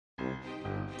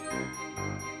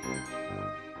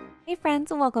Hey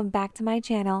friends, and welcome back to my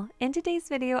channel. In today's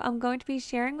video, I'm going to be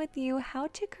sharing with you how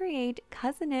to create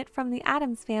Cousin Itt from the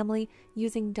Addams Family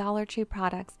using Dollar Tree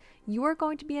products. You are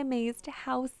going to be amazed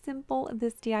how simple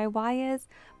this DIY is,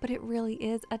 but it really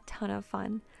is a ton of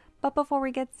fun. But before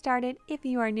we get started, if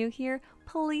you are new here,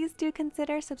 please do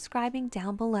consider subscribing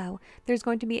down below. There's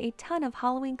going to be a ton of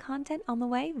Halloween content on the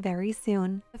way very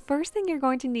soon. The first thing you're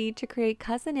going to need to create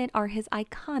Cousin Itt are his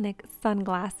iconic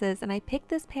sunglasses, and I picked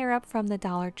this pair up from the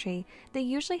Dollar Tree. They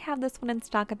usually have this one in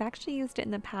stock. I've actually used it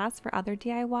in the past for other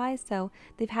DIYs, so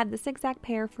they've had this exact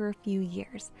pair for a few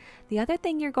years. The other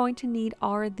thing you're going to need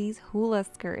are these Hula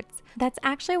Skirts. That's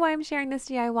actually why I'm sharing this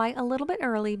DIY a little bit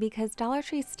early, because Dollar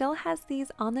Tree still has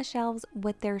these on the shelves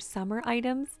with their summer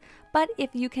items. But if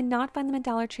you cannot find them at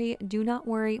Dollar Tree, do not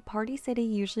worry. Party City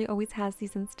usually always has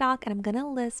these in stock, and I'm going to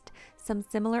list some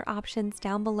similar options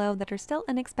down below that are still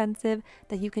inexpensive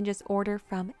that you can just order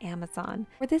from Amazon.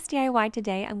 For this DIY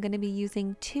today, I'm going to be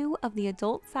using 2 of the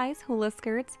adult size Hula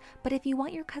Skirts, but if you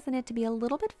want your Cousin Itt to be a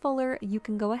little bit fuller, you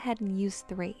can go ahead and use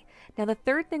 3. Now the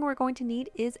third thing we're going to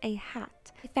need is a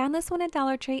hat. I found this one at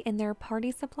Dollar Tree in their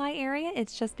party supply area.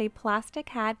 It's just a plastic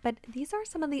hat, but these are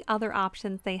some of the other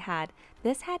options they had.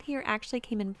 This hat here actually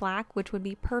came in black, which would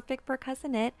be perfect for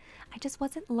Cousin Itt. I just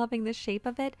wasn't loving the shape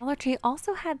of it. Dollar Tree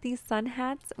also had these sun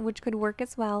hats, which could work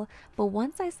as well, but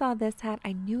once I saw this hat,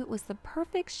 I knew it was the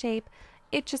perfect shape.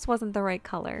 It just wasn't the right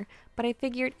color, but I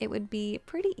figured it would be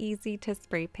pretty easy to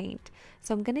spray paint.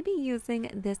 So I'm going to be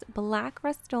using this black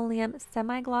Rustoleum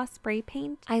semi-gloss spray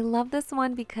paint. I love this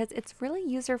one because it's really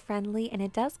user-friendly and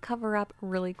it does cover up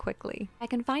really quickly. If I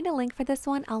can find a link for this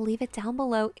one, I'll leave it down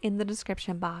below in the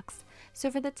description box.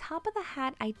 So for the top of the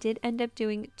hat, I did end up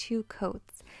doing 2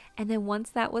 coats. And then once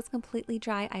that was completely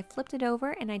dry, I flipped it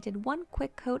over and I did 1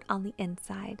 quick coat on the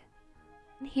inside.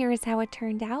 Here is how it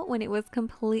turned out when it was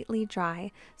completely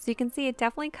dry. So you can see it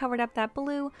definitely covered up that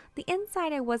blue. The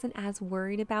inside I wasn't as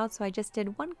worried about, so I just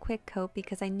did 1 quick coat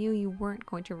because I knew you weren't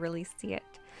going to really see it.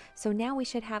 So now we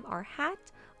should have our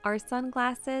hat, our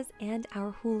sunglasses, and our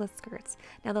hula skirts.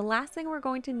 Now the last thing we're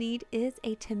going to need is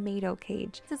a tomato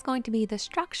cage. This is going to be the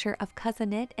structure of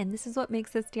Cousin Itt, and this is what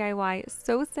makes this DIY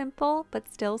so simple but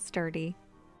still sturdy.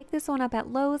 This one up at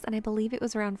Lowe's, and I believe it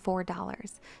was around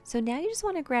 $4. So now you just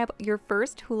want to grab your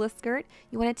first hula skirt.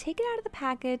 You want to take it out of the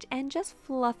package and just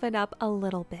fluff it up a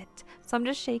little bit. So I'm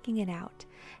just shaking it out.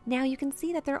 Now you can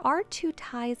see that there are 2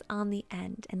 ties on the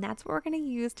end, and that's what we're going to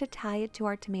use to tie it to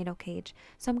our tomato cage.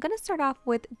 So I'm going to start off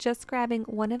with just grabbing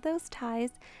one of those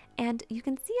ties, and you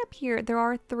can see up here there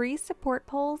are 3 support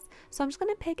poles. So I'm just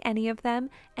going to pick any of them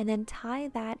and then tie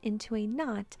that into a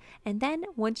knot. And then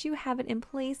once you have it in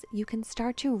place, you can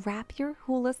start to wrap your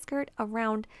hula skirt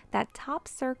around that top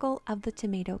circle of the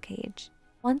tomato cage.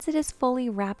 Once it is fully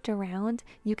wrapped around,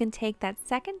 you can take that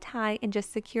second tie and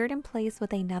just secure it in place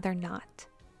with another knot.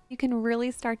 You can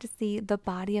really start to see the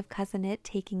body of Cousin Itt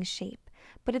taking shape,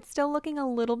 but it's still looking a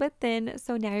little bit thin,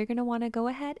 so now you're going to want to go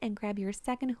ahead and grab your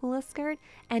second hula skirt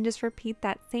and just repeat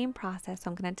that same process. So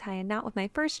I'm going to tie a knot with my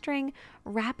first string,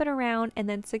 wrap it around, and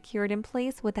then secure it in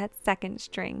place with that second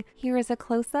string. Here is a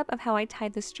close-up of how I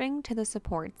tied the string to the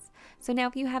supports. So now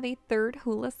if you have a third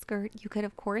hula skirt, you could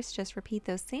of course just repeat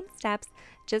those same steps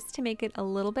just to make it a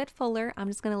little bit fuller. I'm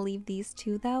just going to leave these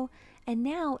 2 though. And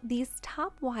now these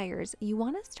top wires, you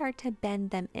want to start to bend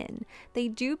them in. They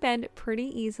do bend pretty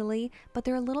easily, but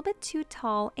they're a little bit too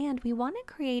tall, and we want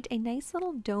to create a nice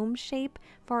little dome shape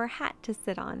for our hat to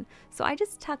sit on. So I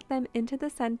just tucked them into the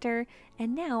center,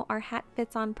 and now our hat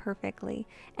fits on perfectly.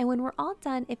 And when we're all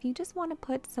done, if you just want to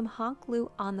put some hot glue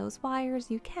on those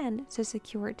wires, you can to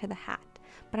secure it to the hat.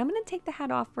 But I'm going to take the hat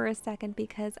off for a second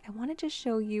because I wanted to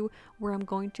show you where I'm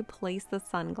going to place the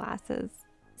sunglasses.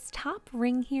 This top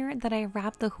ring here that I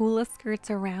wrap the hula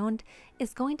skirts around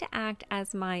is going to act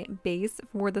as my base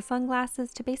for the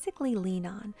sunglasses to basically lean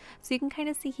on. So you can kind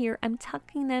of see here, I'm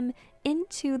tucking them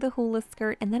into the hula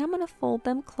skirt, and then I'm going to fold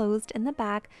them closed in the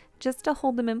back just to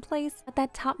hold them in place. But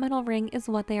that top metal ring is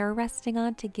what they are resting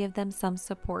on to give them some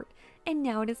support. And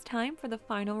now it is time for the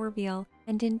final reveal.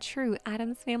 And in true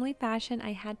Addams Family fashion,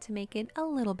 I had to make it a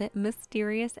little bit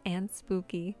mysterious and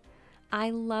spooky. I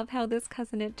love how this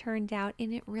Cousin Itt turned out,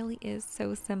 and it really is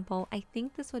so simple. I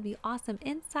think this would be awesome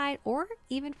inside or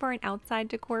even for an outside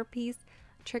decor piece.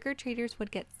 Trick-or-treaters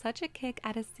would get such a kick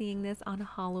out of seeing this on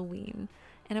Halloween.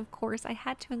 And of course, I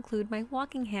had to include my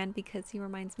walking hand because he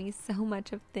reminds me so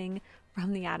much of Thing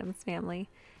from the Addams Family.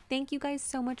 Thank you guys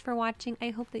so much for watching. I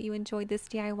hope that you enjoyed this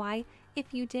DIY.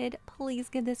 If you did, please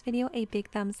give this video a big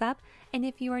thumbs up. And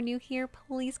if you are new here,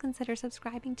 please consider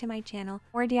subscribing to my channel.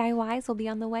 More DIYs will be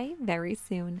on the way very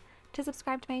soon. To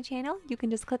subscribe to my channel, you can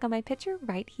just click on my picture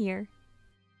right here.